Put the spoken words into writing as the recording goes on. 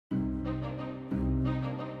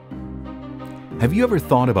Have you ever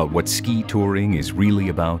thought about what ski touring is really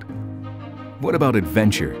about? What about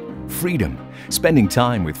adventure, freedom, spending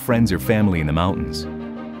time with friends or family in the mountains?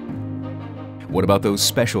 What about those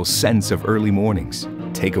special scents of early mornings,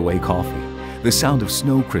 takeaway coffee, the sound of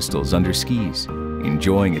snow crystals under skis,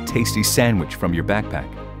 enjoying a tasty sandwich from your backpack,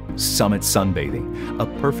 summit sunbathing, a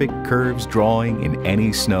perfect curves drawing in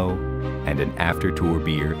any snow, and an after-tour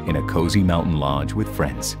beer in a cozy mountain lodge with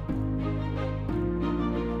friends?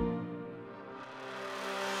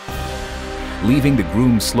 Leaving the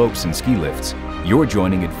groomed slopes and ski lifts, you're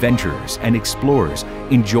joining adventurers and explorers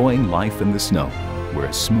enjoying life in the snow, where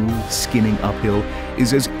a smooth, skinning uphill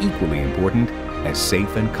is as equally important as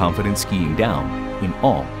safe and confident skiing down in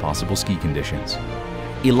all possible ski conditions.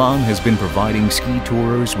 Elan has been providing ski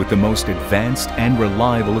tourers with the most advanced and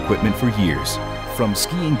reliable equipment for years, from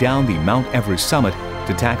skiing down the Mount Everest summit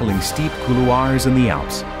to tackling steep couloirs in the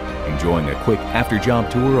Alps, enjoying a quick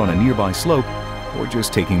after-job tour on a nearby slope, or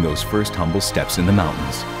just taking those first humble steps in the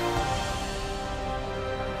mountains.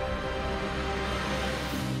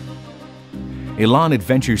 Elan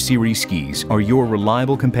Adventure Series skis are your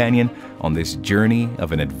reliable companion on this journey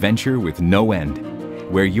of an adventure with no end,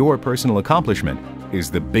 where your personal accomplishment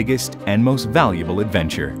is the biggest and most valuable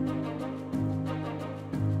adventure.